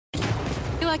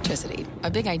Electricity,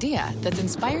 a big idea that's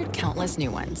inspired countless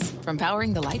new ones. From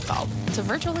powering the light bulb to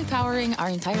virtually powering our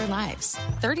entire lives.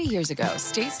 30 years ago,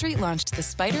 State Street launched the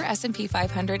SPDR S&P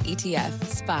 500 ETF,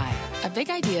 SPY. A big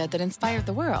idea that inspired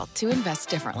the world to invest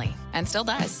differently. And still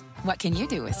does. What can you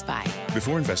do with SPY?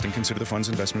 Before investing, consider the fund's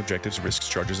investment objectives, risks,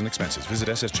 charges, and expenses. Visit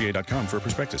ssga.com for a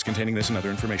prospectus containing this and other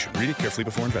information. Read it carefully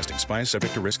before investing. SPY is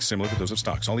subject to risks similar to those of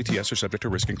stocks. All ETFs are subject to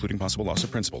risk, including possible loss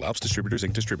of principal. Alps Distributors,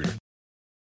 Inc. Distributor.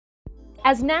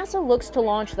 As NASA looks to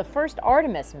launch the first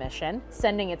Artemis mission,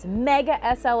 sending its mega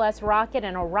SLS rocket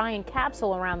and Orion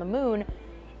capsule around the moon,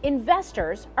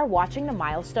 investors are watching the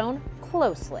milestone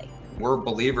closely. We're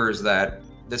believers that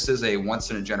this is a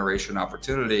once-in-a-generation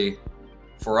opportunity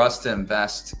for us to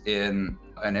invest in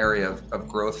an area of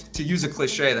growth. To use a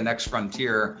cliche, the next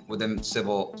frontier within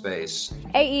civil space.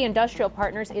 AE Industrial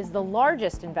Partners is the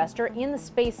largest investor in the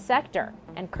space sector,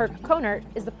 and Kirk Konert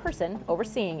is the person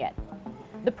overseeing it.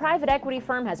 The private equity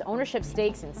firm has ownership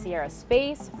stakes in Sierra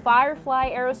Space,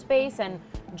 Firefly Aerospace, and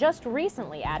just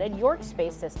recently added York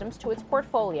Space Systems to its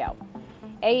portfolio.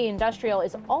 AE Industrial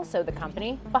is also the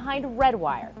company behind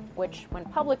Redwire, which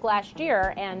went public last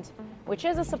year and which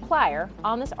is a supplier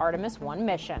on this Artemis 1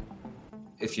 mission.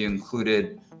 If you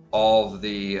included all of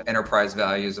the enterprise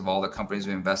values of all the companies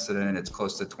we invested in, it's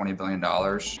close to $20 billion.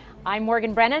 I'm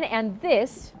Morgan Brennan, and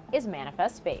this is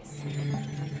Manifest Space.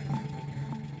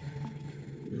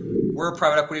 We're a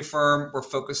private equity firm. We're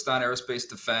focused on aerospace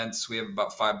defense. We have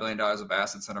about $5 billion of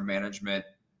assets under management.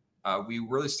 We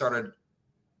really started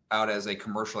out as a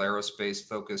commercial aerospace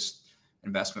focused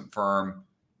investment firm,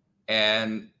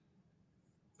 and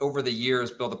over the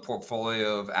years built a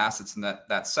portfolio of assets in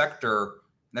that sector.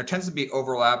 And there tends to be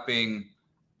overlapping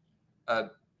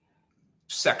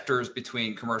sectors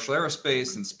between commercial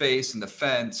aerospace and space and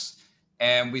defense.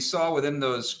 And we saw within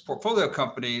those portfolio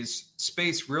companies,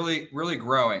 space really, really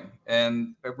growing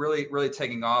and really, really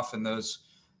taking off in those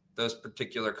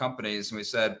particular companies. And we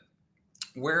said,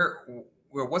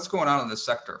 what's going on in this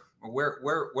sector? Why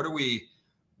are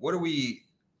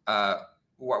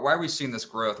we seeing this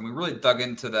growth? And we really dug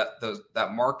into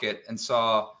that market and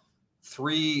saw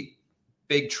three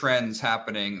big trends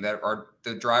happening that are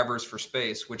the drivers for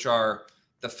space, which are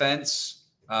defense,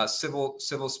 civil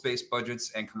space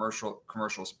budgets, and commercial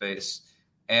space.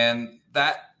 And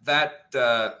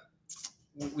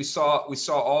we saw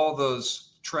all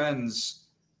those trends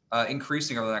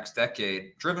increasing over the next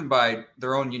decade, driven by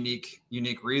their own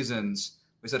unique reasons.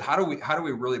 We said, how do we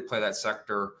really play that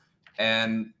sector?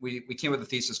 And we came with a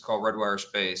thesis called Redwire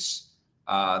Space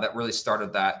that really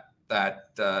started that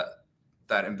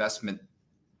investment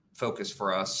focus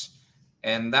for us.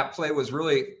 And that play was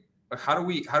really, how do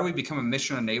we become a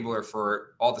mission enabler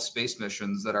for all the space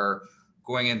missions that are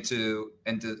going into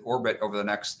orbit over the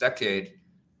next decade?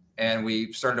 And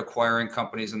we started acquiring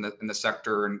companies in the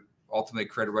sector and ultimately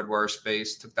created Redwire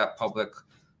Space, took that public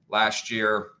last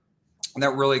year. And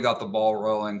that really got the ball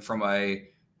rolling from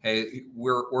hey,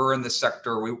 we're in this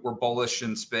sector. We're bullish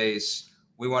in space.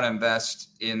 We want to invest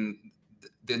in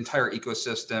the entire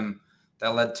ecosystem.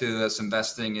 That led to us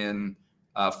investing in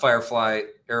Firefly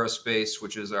Aerospace,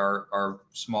 which is our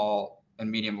small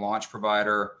and medium launch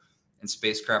provider and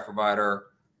spacecraft provider.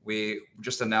 We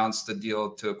just announced the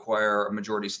deal to acquire a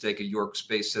majority stake of York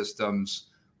Space Systems.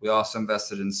 We also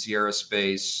invested in Sierra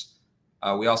Space.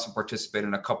 We also participated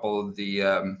in a couple of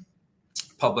the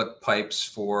public pipes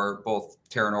for both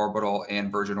Terran Orbital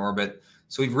and Virgin Orbit.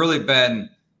 So we've really been,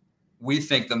 we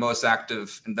think, the most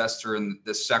active investor in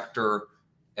this sector.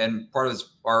 And part of this,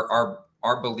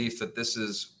 our belief that this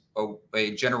is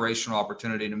a generational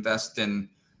opportunity to invest in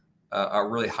a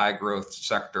really high growth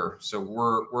sector. So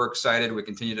we're excited. We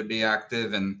continue to be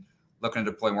active and looking to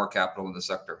deploy more capital in the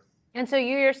sector. And so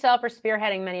you yourself are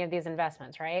spearheading many of these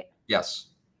investments, right? Yes.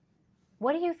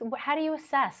 How do you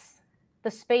assess the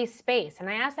space? And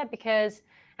I ask that because,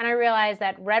 and I realize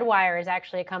that Redwire is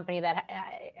actually a company that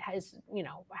is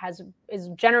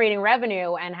generating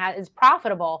revenue and is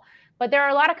profitable. But there are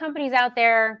a lot of companies out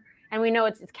there, and we know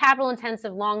it's capital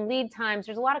intensive, long lead times.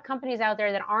 There's a lot of companies out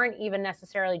there that aren't even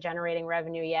necessarily generating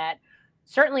revenue yet,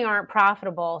 certainly aren't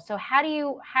profitable. So how do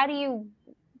you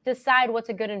decide what's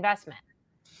a good investment?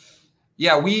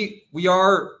 Yeah, we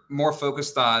are more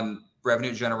focused on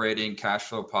revenue generating, cash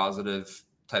flow positive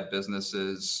type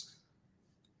businesses.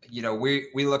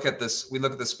 We look at the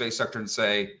space sector and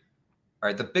say, all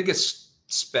right, the biggest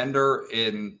spender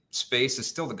in space is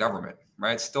still the government,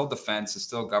 right? It's still defense, it's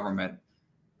still government,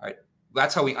 right?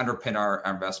 That's how we underpin our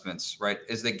investments, right?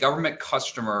 Is the government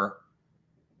customer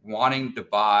wanting to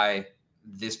buy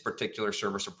this particular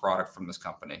service or product from this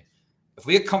company? If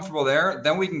we get comfortable there,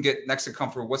 then we can get next to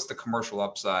comfortable. What's the commercial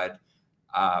upside?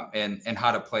 and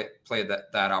how to play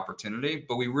that opportunity.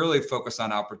 But we really focus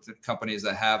on companies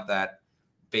that have that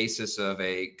basis of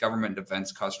a government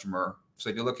defense customer. So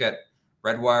if you look at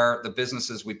Redwire, the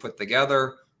businesses we put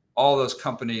together, all those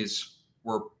companies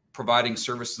were providing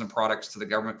services and products to the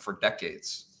government for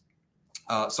decades,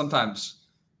 sometimes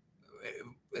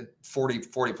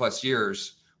 40 plus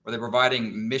years, where they're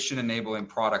providing mission enabling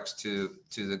products to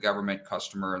the government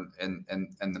customer and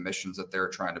the missions that they're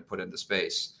trying to put into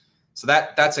space. So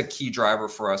that's a key driver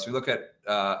for us. We look at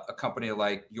a company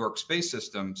like York Space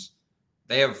Systems.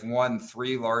 They have won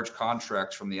 3 large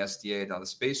contracts from the SDA to the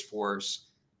Space Force.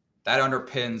 That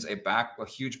underpins a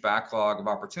huge backlog of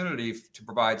opportunity to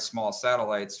provide small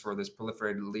satellites for this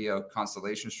proliferated LEO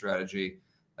constellation strategy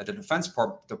that the Defense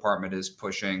Department is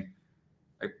pushing.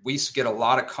 We get a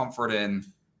lot of comfort in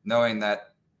knowing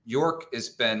that York has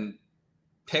been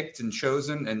picked and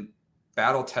chosen and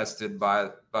battle tested by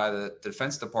the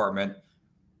Defense Department,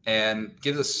 and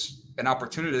gives us an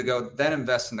opportunity to go then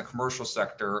invest in the commercial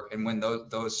sector and win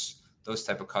those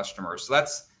type of customers. So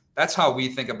that's how we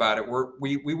think about it.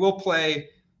 We will play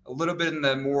a little bit in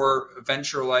the more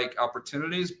venture-like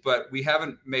opportunities, but we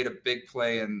haven't made a big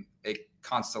play in a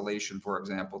constellation, for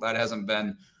example. That hasn't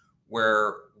been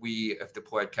where we have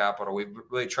deployed capital. We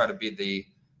really try to be the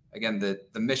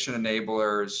mission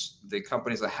enablers, the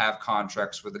companies that have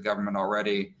contracts with the government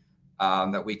already,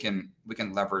 that we can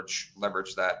leverage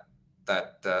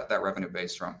that revenue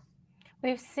base from.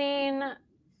 We've seen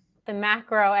the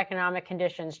macroeconomic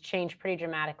conditions change pretty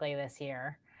dramatically this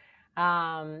year.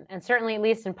 And certainly, at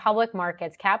least in public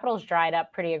markets, capital's dried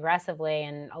up pretty aggressively.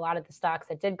 And a lot of the stocks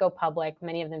that did go public,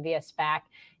 many of them via SPAC,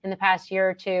 in the past year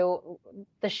or two,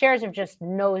 the shares have just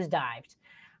nosedived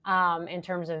in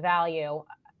terms of value.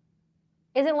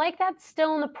 Is it like that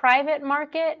still in the private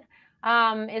market?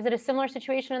 Is it a similar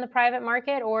situation in the private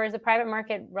market, or is the private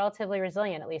market relatively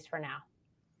resilient, at least for now?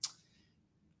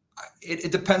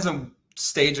 It depends on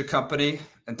stage of company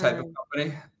and type of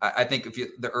company. I think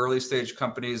the early stage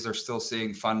companies are still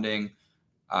seeing funding.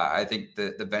 I think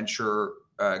the venture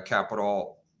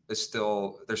capital there's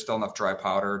still enough dry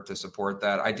powder to support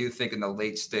that. I do think in the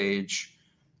late stage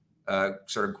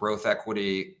sort of growth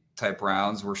equity type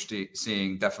rounds, we're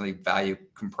seeing definitely value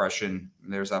compression.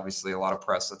 There's obviously a lot of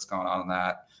press that's going on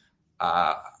that.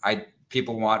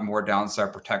 People want more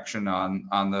downside protection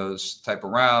on those type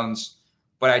of rounds.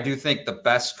 But I do think the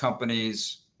best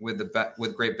companies with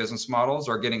great business models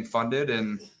are getting funded,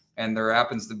 and there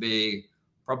happens to be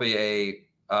probably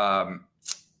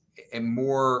a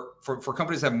more for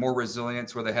companies that have more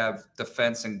resilience, where they have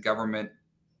defense and government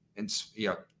and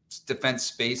defense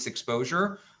space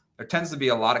exposure. There tends to be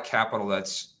a lot of capital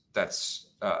that's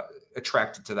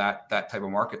attracted to that type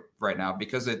of market right now,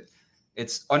 because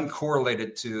it's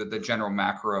uncorrelated to the general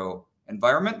macro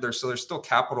environment. There's still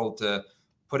capital to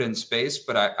put in space,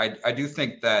 but I do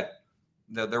think that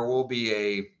there will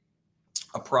be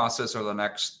a process over the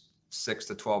next 6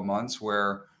 to 12 months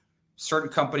where certain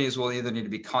companies will either need to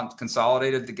be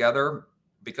consolidated together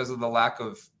because of the lack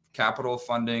of capital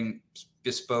funding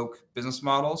bespoke business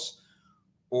models,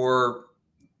 or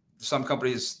some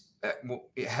companies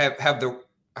have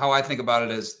how I think about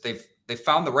it is they've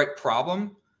found the right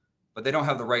problem, but they don't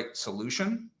have the right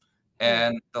solution,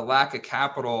 and the lack of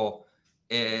capital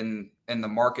in the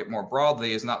market more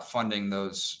broadly is not funding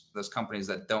those companies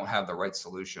that don't have the right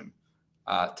solution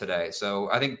today. So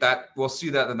I think that we'll see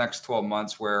that in the next 12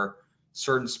 months, where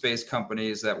certain space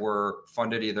companies that were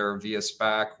funded either via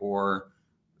SPAC or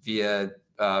via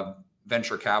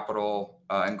venture capital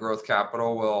and growth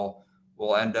capital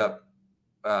will end up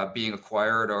being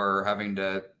acquired or having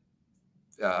to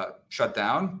shut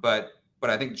down. But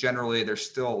I think generally there's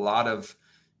still a lot of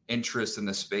interest in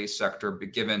the space sector,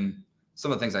 given some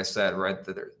of the things I said, right?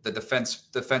 The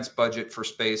defense budget for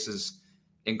space is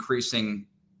increasing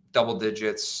double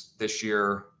digits this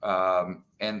year,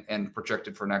 and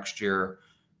projected for next year.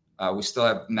 We still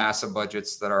have NASA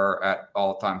budgets that are at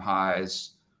all-time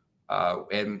highs,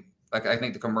 and I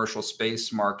think the commercial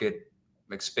space market,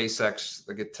 like SpaceX,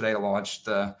 today launched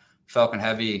the Falcon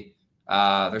Heavy.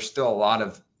 There's still a lot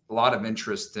of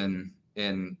interest in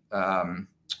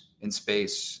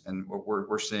space, and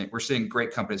we're seeing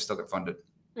great companies still get funded.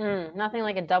 Nothing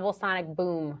like a double sonic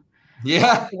boom.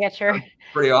 Yeah, to get your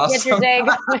pretty awesome. Get your day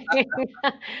going.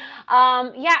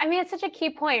 Yeah, I mean, it's such a key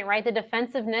point, right? The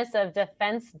defensiveness of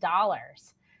defense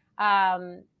dollars.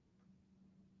 It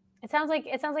sounds like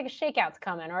a shakeout's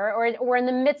coming, or in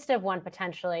the midst of one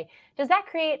potentially. Does that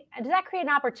create an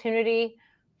opportunity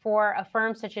for a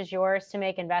firm such as yours to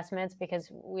make investments,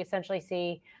 because we essentially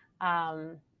see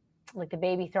like the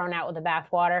baby thrown out with the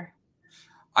bathwater?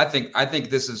 I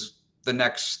think this is the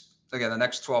next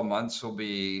 12 months will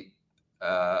be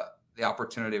the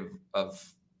opportunity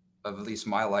of at least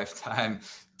my lifetime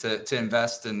to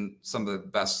invest in some of the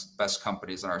best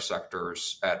companies in our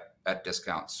sectors at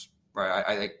discounts, right?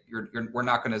 I think we're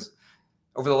not going to.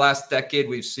 Over the last decade,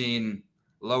 we've seen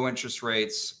low interest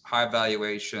rates, high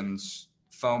valuations,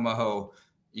 FOMO.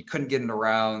 You couldn't get into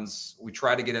rounds. We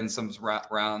tried to get in some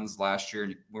rounds last year.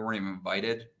 We weren't even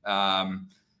invited. I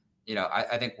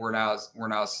think we're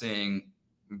now seeing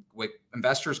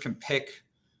investors can pick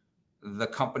the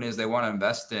companies they want to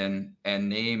invest in and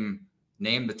name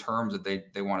the terms that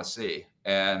they want to see.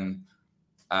 And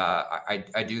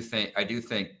I do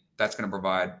think that's going to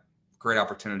provide great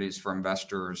opportunities for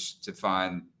investors to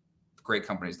find great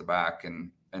companies to back.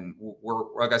 And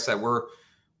we're, like I said, we're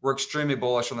extremely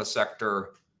bullish on the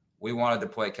sector. We want to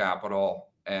deploy capital,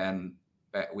 and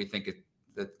we think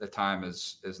the time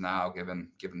is now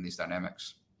given these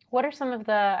dynamics. What are some of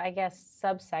the, I guess,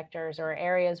 subsectors or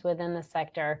areas within the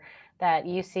sector that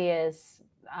you see as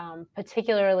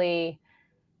particularly,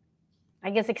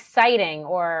 I guess, exciting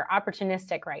or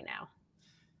opportunistic right now?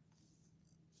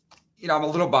 I'm a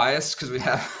little biased because we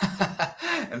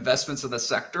have investments in the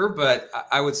sector, but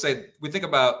I would say we think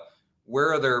about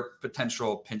where are there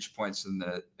potential pinch points in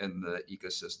the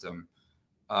ecosystem,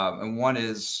 and one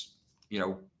is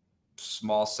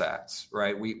small sats,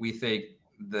 right? We think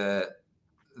the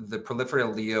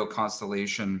proliferated LEO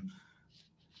constellation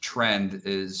trend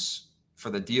is for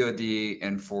the DoD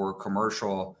and for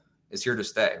commercial is here to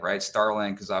stay, right?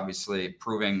 Starlink is obviously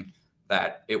proving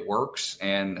that it works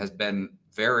and has been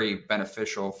very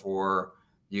beneficial for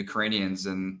Ukrainians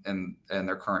and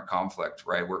their current conflict,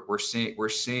 right? We're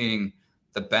seeing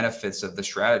the benefits of the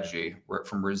strategy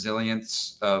from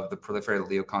resilience of the proliferated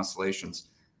LEO constellations.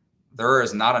 There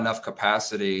is not enough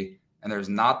capacity, and there's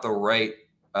not the right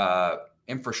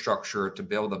infrastructure to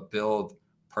be able to build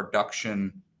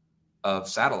production of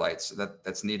satellites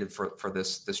that's needed for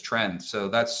this trend. So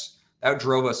that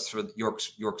drove us for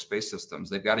York Space Systems.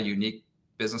 They've got a unique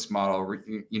business model,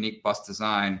 unique bus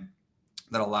design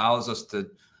that allows us to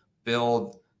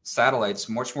build satellites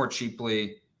much more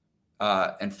cheaply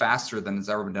and faster than has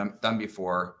ever been done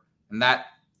before. And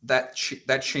that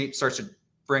change starts to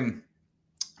bring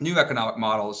new economic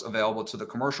models available to the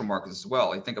commercial markets as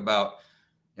well. You think about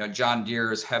John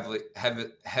Deere's heavily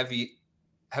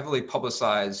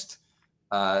publicized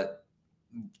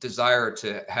desire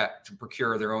to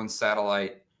procure their own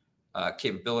satellite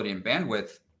capability and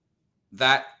bandwidth.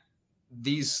 The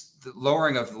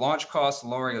lowering of launch costs,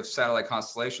 lowering of satellite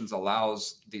constellations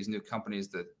allows these new companies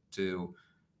to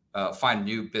find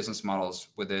new business models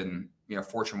within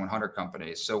Fortune 100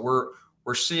 companies. So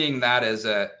we're seeing that as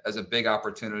a big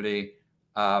opportunity.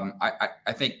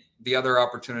 I think the other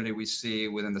opportunity we see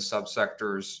within the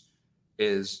subsectors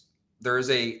is there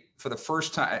is for the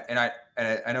first time, and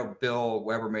I know Bill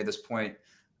Weber made this point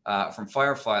from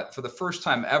Firefly, for the first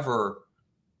time ever,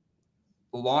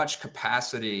 launch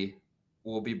capacity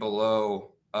will be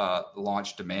below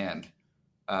launch demand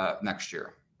next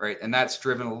year, right? And that's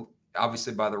driven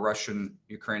obviously by the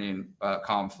Russian-Ukrainian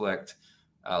conflict,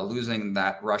 losing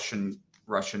that Russian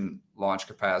launch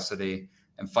capacity,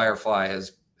 and Firefly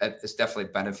is definitely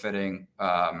benefiting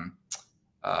from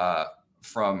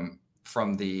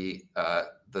the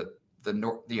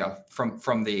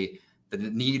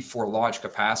need for launch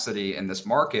capacity in this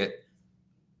market.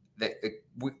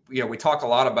 We talk a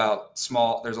lot about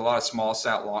there's a lot of small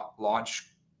sat launch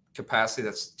capacity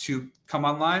that's to come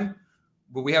online,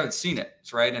 but we haven't seen it,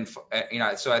 right? And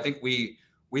so I think we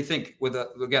think with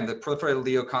the proliferated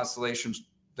LEO constellations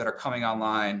that are coming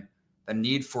online, the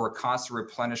need for a constant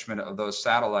replenishment of those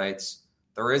satellites,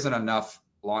 there isn't enough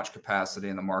launch capacity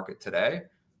in the market today.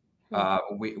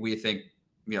 We think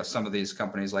some of these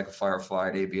companies like Firefly,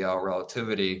 and ABL,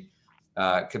 Relativity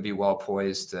could be well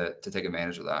poised to take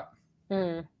advantage of that.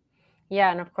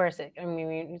 Yeah, and of course,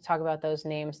 you talk about those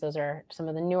names. Those are some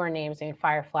of the newer names.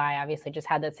 Firefly obviously just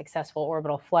had that successful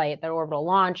orbital flight, their orbital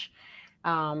launch.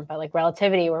 But like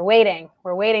Relativity, we're waiting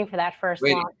for that first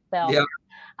launch, Bill. Yeah.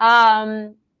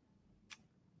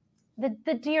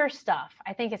 The Deere stuff,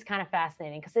 I think, is kind of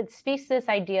fascinating because it speaks to this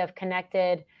idea of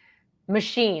connected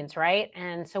machines, right?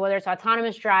 And so whether it's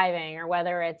autonomous driving or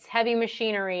whether it's heavy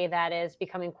machinery that is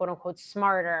becoming quote unquote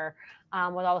smarter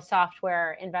with all the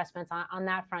software investments on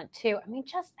that front too.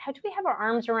 Just how do we have our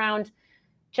arms around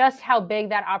just how big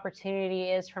that opportunity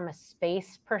is from a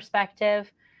space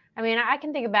perspective? I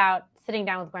can think about sitting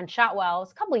down with Gwen Shotwell. It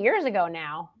was a couple of years ago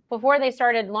now, before they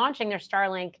started launching their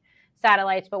Starlink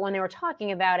satellites, but when they were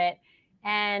talking about it.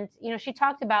 And, she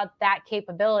talked about that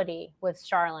capability with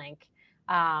Starlink.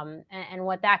 and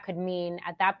what that could mean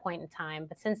at that point in time.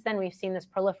 But since then, we've seen this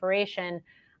proliferation,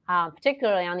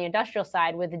 particularly on the industrial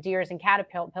side with the Deeres and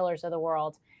Caterpillars of the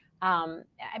world. I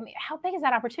mean, how big is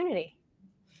that opportunity?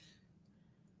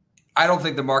 I don't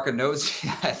think the market knows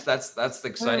yet. That's the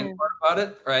exciting part about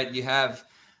it, right? You have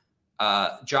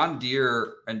John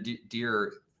Deere and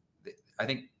Deere. I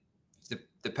think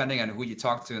depending on who you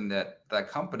talk to in that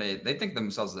company, they think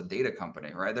themselves as a data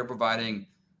company, right? They're providing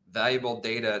valuable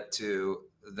data to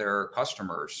their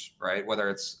customers, right? Whether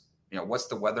it's, what's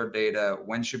the weather data,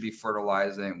 when should be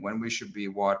fertilizing, when we should be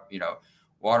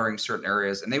watering certain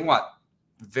areas, and they want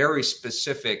very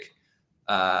specific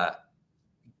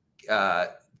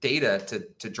data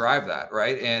to drive that,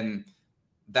 right? And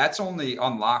that's only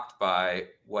unlocked by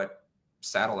what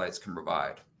satellites can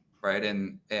provide, right?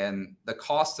 And the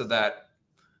cost of that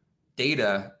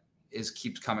data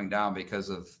keeps coming down because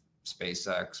of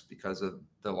SpaceX, because of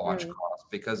the launch cost,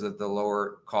 because of the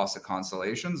lower cost of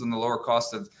constellations and the lower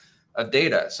cost of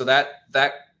data. So that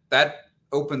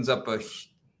opens up a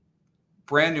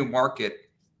brand new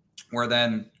market where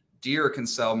then Deere can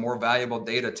sell more valuable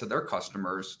data to their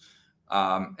customers,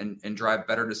 and drive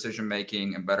better decision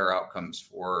making and better outcomes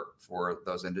for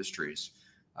those industries.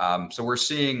 So we're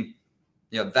seeing,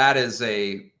 that is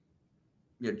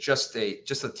just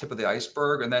the tip of the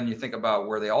iceberg. And then you think about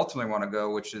where they ultimately want to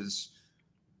go, which is,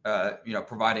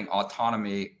 providing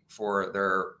autonomy for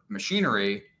their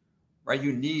machinery, right?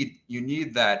 You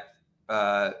need that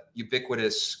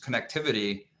ubiquitous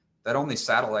connectivity that only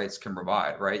satellites can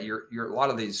provide, right? A lot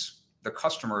of the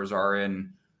customers are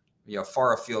in,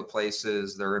 far afield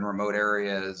places. They're in remote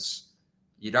areas.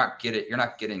 You're not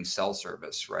getting cell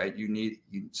service, right? You need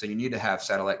to have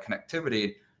satellite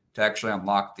connectivity to actually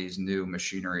unlock these new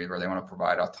machinery where they want to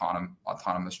provide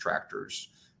autonomous tractors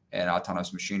and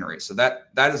autonomous machinery. So that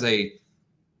is an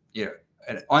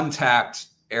untapped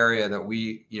area that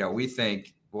we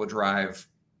think will drive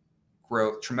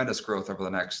tremendous growth over the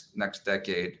next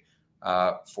decade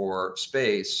for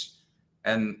space.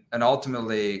 And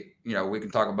ultimately, we can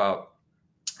talk about,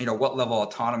 what level of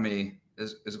autonomy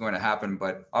is going to happen,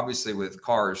 but obviously with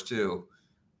cars too,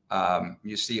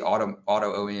 you see auto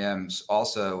OEMs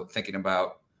also thinking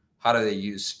about how do they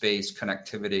use space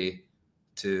connectivity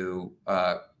to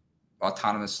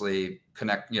autonomously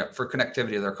connect, for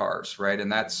connectivity of their cars, right?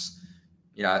 And that's,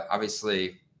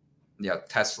 obviously,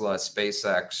 Tesla,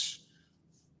 SpaceX.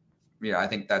 I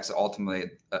think that's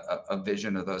ultimately a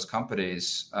vision of those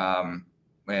companies,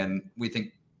 and we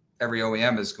think every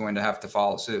OEM is going to have to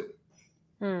follow suit.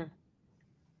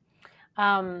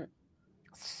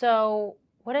 So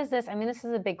what is this? I mean, this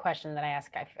is a big question that I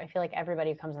ask. I feel like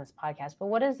everybody who comes on this podcast, but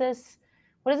what does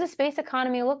the space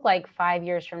economy look like 5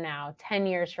 years from now, 10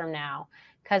 years from now?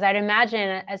 Because I'd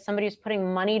imagine as somebody who's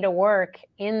putting money to work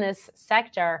in this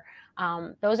sector,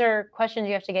 those are questions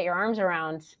you have to get your arms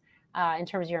around in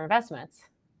terms of your investments.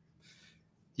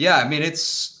 Yeah, I mean,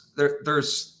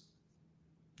 there's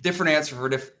different answer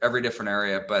for every different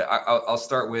area, but I'll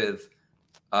start with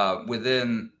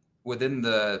within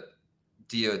the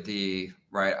DoD,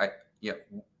 right?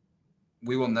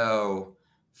 We will know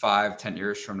 5-10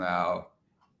 years from now,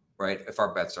 right, if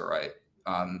our bets are right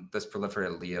on this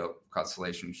proliferated LEO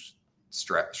constellation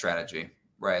strategy,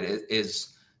 right?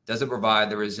 Does it provide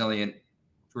the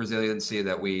resiliency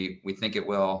that we think it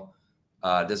will?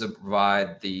 Does it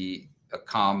provide the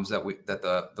comms that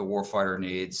the warfighter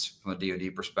needs from a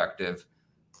DoD perspective?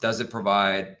 Does it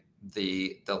provide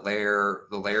the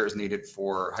layers needed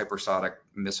for hypersonic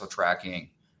missile tracking?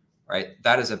 Right,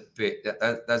 that's a big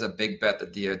bet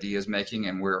that DoD is making,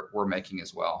 and we're making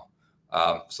as well.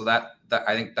 So that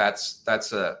I think that's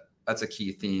a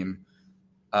key theme.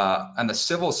 On the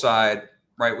civil side,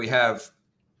 right, we have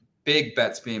big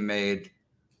bets being made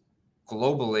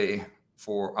globally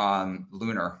on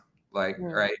lunar, right,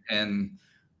 and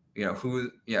you have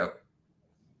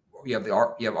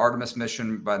Artemis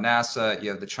mission by NASA. You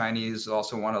have the Chinese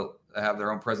also want to have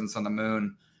their own presence on the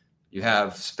moon. You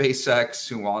have SpaceX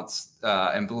who wants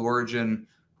and Blue Origin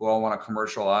who all want to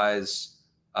commercialize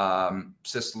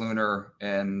cislunar,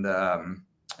 and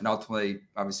ultimately,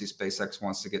 obviously, SpaceX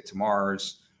wants to get to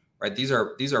Mars. Right? These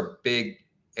are big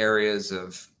areas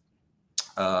of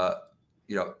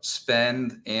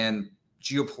spend and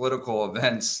geopolitical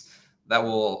events that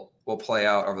will play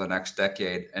out over the next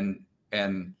decade, and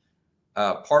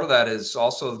part of that is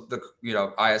also the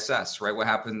ISS, right? What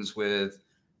happens with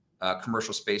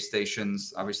commercial space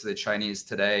stations? Obviously, the Chinese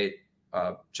today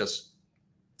just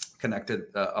connected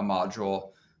a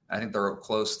module. I think they're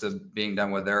close to being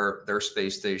done with their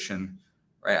space station,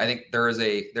 right? I think there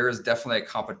is definitely a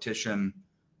competition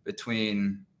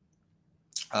between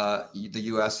the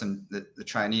U.S. and the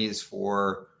Chinese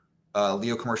for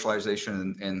LEO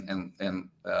commercialization and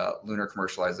lunar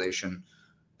commercialization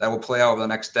that will play out over the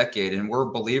next decade. And we're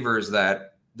believers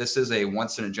that this is a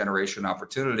once in a generation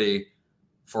opportunity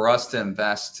for us to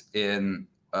invest in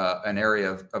an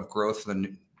area of growth for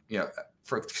the,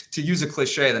 to use a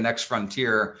cliche, the next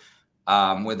frontier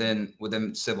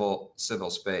within civil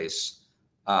space.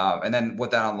 And then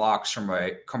what that unlocks from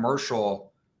a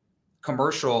commercial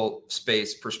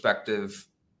space perspective,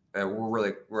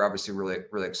 we're obviously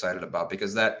really excited about,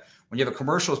 because that when you have a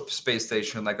commercial space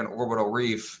station like an orbital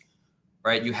reef,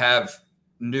 right, you have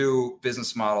new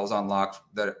business models unlocked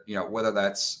that, whether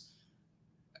that's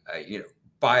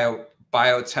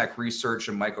biotech research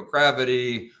and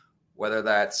microgravity, whether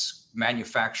that's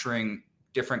manufacturing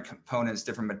different components,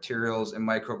 different materials in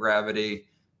microgravity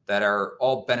that are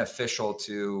all beneficial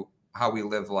to how we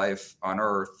live life on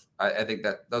Earth. I think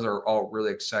that those are all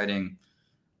really exciting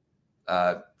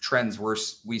trends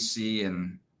we see,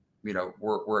 and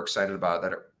we're excited about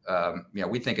that.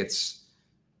 We think it's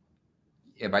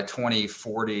by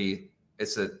 2040,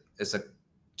 it's a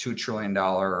 $2 trillion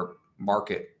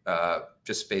market,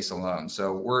 just space alone.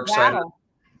 So we're excited. Wow.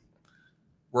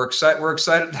 We're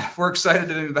excited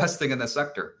in investing in this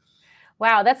sector.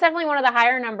 Wow, that's definitely one of the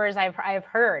higher numbers I've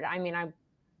heard. I mean,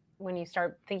 when you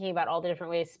start thinking about all the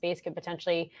different ways space could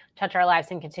potentially touch our lives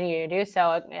and continue to do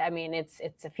so, I mean, it's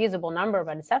a feasible number,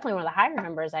 but it's definitely one of the higher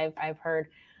numbers I've heard.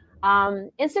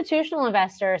 Institutional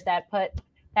investors that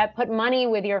put money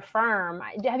with your firm,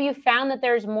 have you found that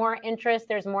there's more interest,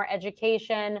 there's more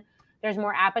education, there's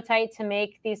more appetite to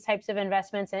make these types of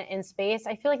investments in space?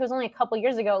 I feel like it was only a couple of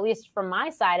years ago, at least from my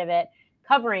side of it,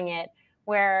 covering it,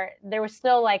 where there was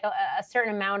still like a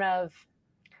certain amount of,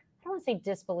 I don't want to say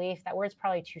disbelief, that word's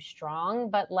probably too strong,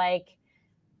 but like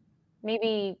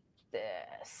maybe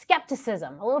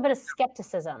skepticism, a little bit of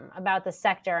skepticism about the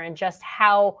sector and just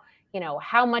how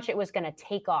much it was going to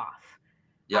take off.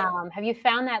 Yeah. Have you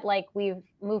found that like we've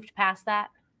moved past that?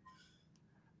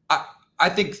 I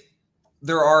think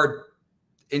there are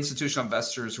institutional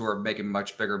investors who are making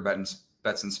much bigger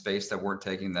bets in space that weren't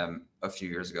taking them a few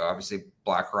years ago. Obviously,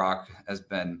 BlackRock has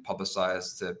been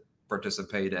publicized to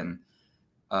participate in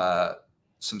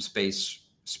some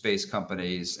space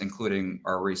companies, including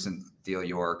our recent deal,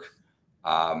 York.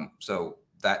 So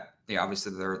that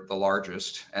obviously they're the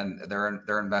largest, and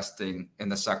they're investing in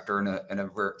the sector in a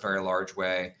very, very large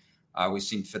way. We've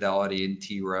seen Fidelity and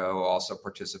T. Rowe also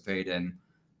participate in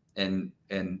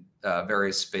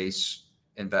various space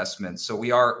investments. So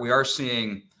we are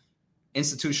seeing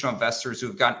institutional investors who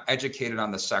have gotten educated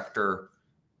on the sector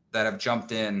that have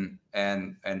jumped in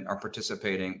and are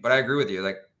participating. But I agree with you,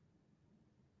 like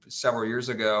several years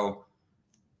ago,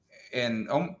 and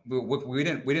we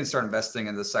didn't start investing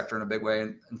in the sector in a big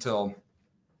way until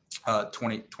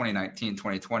 2019,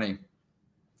 2020.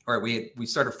 All right, we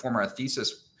started forming our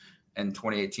thesis in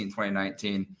 2018,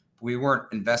 2019. We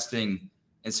weren't investing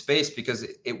in space because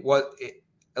it was,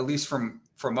 at least from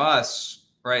us,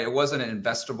 right, it wasn't an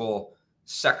investable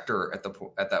sector at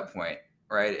that point,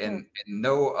 right? And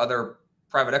no other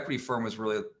private equity firm was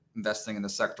really investing in the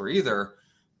sector either.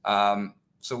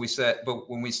 So we said, but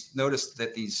when we noticed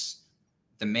that these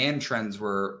demand trends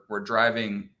were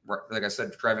driving, like I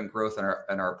said, driving growth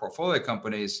in our portfolio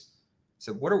companies,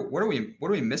 so what are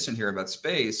we missing here about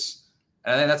space?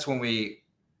 And then that's when we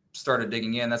started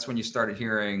digging in. That's when you started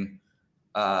hearing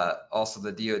also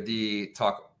the DoD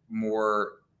talk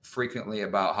more frequently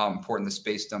about how important the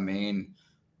space domain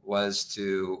was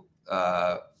to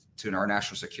our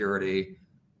national security.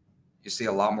 You see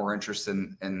a lot more interest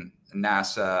in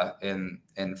NASA and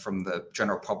from the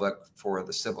general public for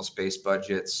the civil space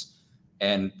budgets,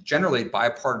 and generally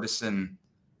bipartisan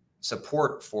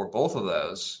support for both of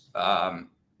those,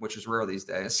 which is rare these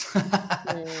days,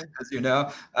 as you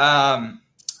know.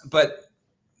 But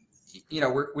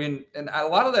and a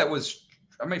lot of that was,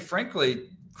 I mean, frankly,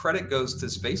 credit goes to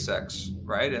SpaceX,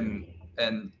 right?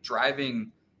 And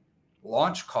driving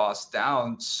launch costs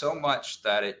down so much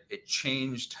that it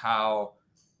changed how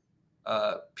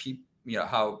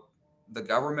how the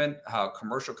government, how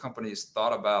commercial companies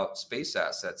thought about space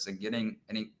assets and getting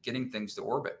things to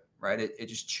orbit, right? It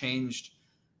just changed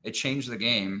the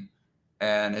game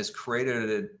and has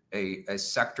created a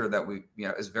sector that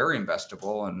is very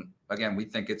investable. And again, we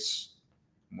think it's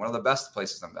one of the best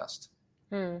places to invest.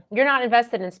 You're not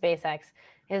invested in SpaceX.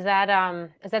 Is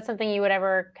that something you would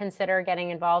ever consider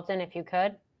getting involved in if you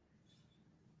could?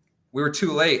 We were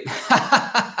too late.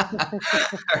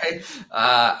 Right?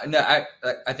 No,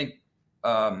 I think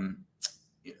from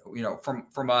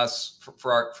us,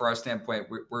 for our standpoint,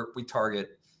 we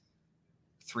target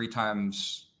 3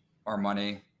 times our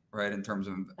money, right, in terms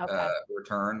of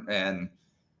return. And,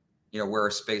 where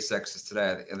SpaceX is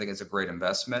today, I think it's a great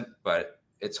investment, but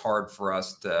it's hard for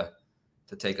us to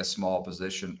take a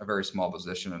very small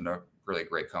position in a really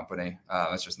great company.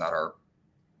 It's just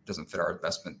doesn't fit our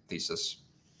investment thesis.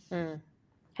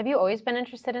 Have you always been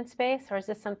interested in space, or is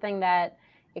this something that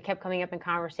it kept coming up in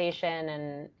conversation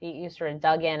and you sort of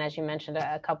dug in, as you mentioned,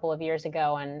 a couple of years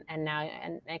ago, and now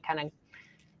it kind of,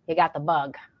 you got the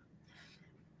bug?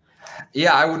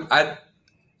 Yeah, I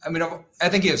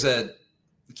think as a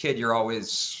kid, you're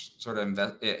always sort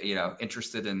of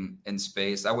interested in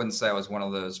space. I wouldn't say I was one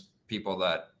of those people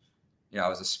that, I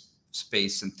was a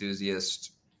space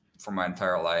enthusiast for my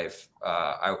entire life.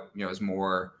 I was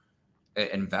more an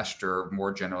investor,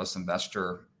 more generalist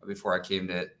investor before I came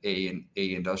to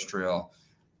AE Industrial.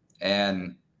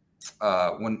 And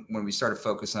when we started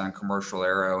focusing on commercial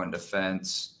aero and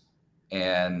defense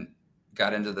and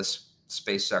got into the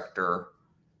space sector,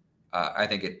 I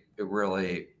think it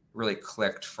really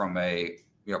clicked from a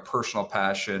personal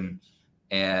passion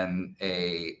and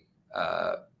a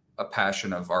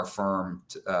passion of our firm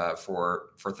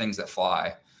for things that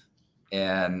fly.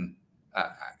 And I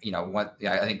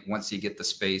think once you get the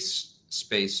space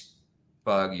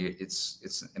bug,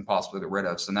 it's impossible to get rid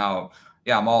of. So now,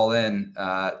 I'm all in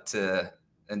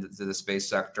into the space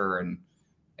sector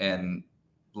and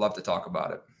love to talk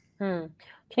about it. Can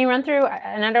you run through,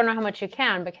 and I don't know how much you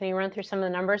can, but can you run through some of the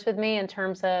numbers with me in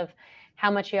terms of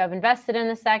how much you have invested in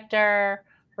the sector,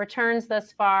 returns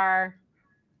thus far?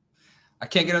 I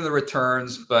can't get into the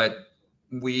returns, but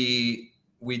we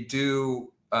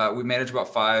do. We manage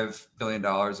about $5 billion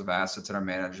of assets in our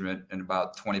management, and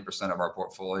about 20% of our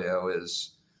portfolio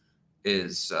is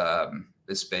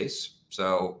space.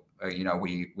 So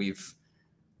we've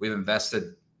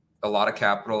invested a lot of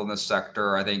capital in this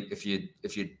sector. I think if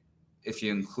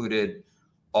you included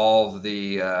all of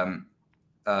the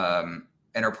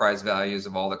enterprise values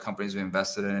of all the companies we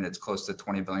invested in, it's close to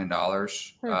 $20 billion.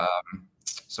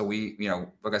 So we,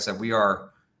 like I said, we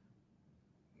are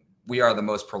the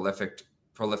most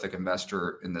prolific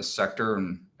investor in this sector,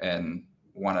 and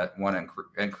want to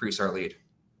increase our lead.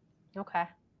 Okay.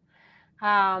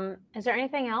 Is there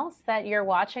anything else that you're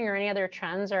watching, or any other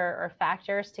trends or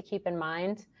factors to keep in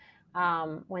mind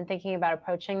when thinking about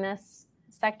approaching this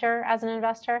sector as an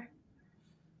investor?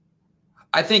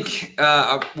 I think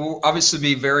we'll obviously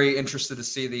be very interested to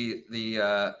see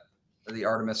the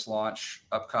Artemis launch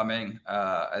upcoming.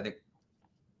 I think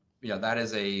that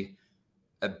is a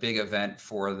big event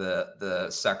for the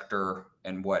sector,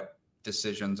 and what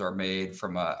decisions are made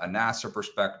from a NASA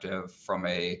perspective, from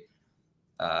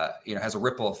has a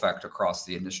ripple effect across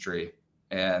the industry.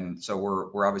 And so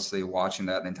we're obviously watching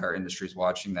that. The entire industry is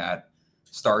watching that.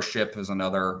 Starship is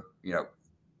another,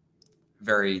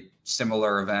 very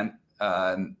similar event,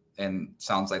 and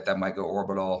sounds like that might go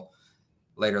orbital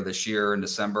later this year in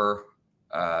December.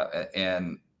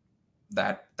 And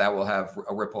that will have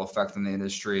a ripple effect in the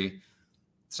industry.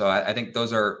 So I think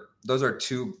those are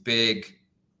two big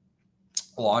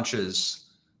launches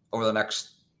over the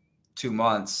next 2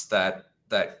 months that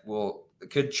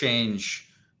could change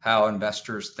how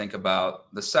investors think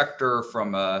about the sector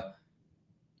from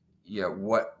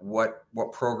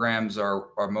what programs are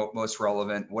most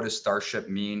relevant. What does Starship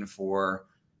mean for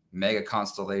mega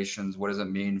constellations? What does it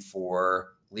mean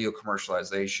for LEO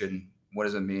commercialization? What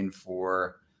does it mean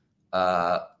for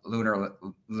lunar,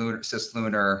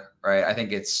 cislunar, right? I think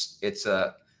these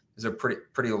are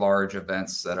pretty large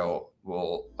events that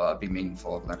will be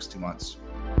meaningful over the next 2 months.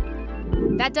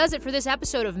 That does it for this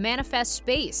episode of Manifest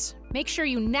Space. Make sure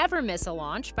you never miss a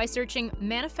launch by searching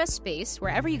Manifest Space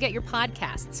wherever you get your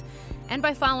podcasts, and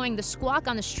by following the Squawk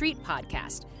on the Street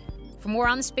podcast. For more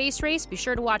on the space race, be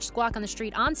sure to watch Squawk on the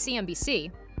Street on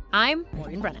CNBC. I'm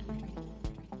Maureen Brennan.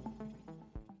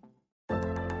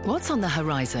 What's on the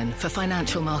horizon for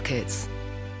financial markets?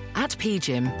 At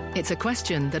PGIM, it's a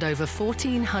question that over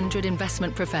 1,400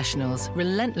 investment professionals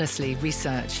relentlessly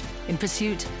research in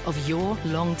pursuit of your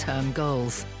long-term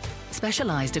goals.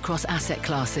 Specialized across asset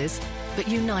classes, but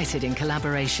united in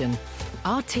collaboration,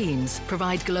 our teams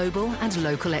provide global and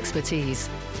local expertise.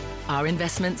 Our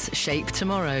investments shape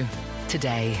tomorrow,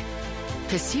 today.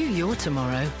 Pursue your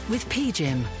tomorrow with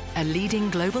PGIM, a leading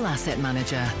global asset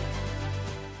manager.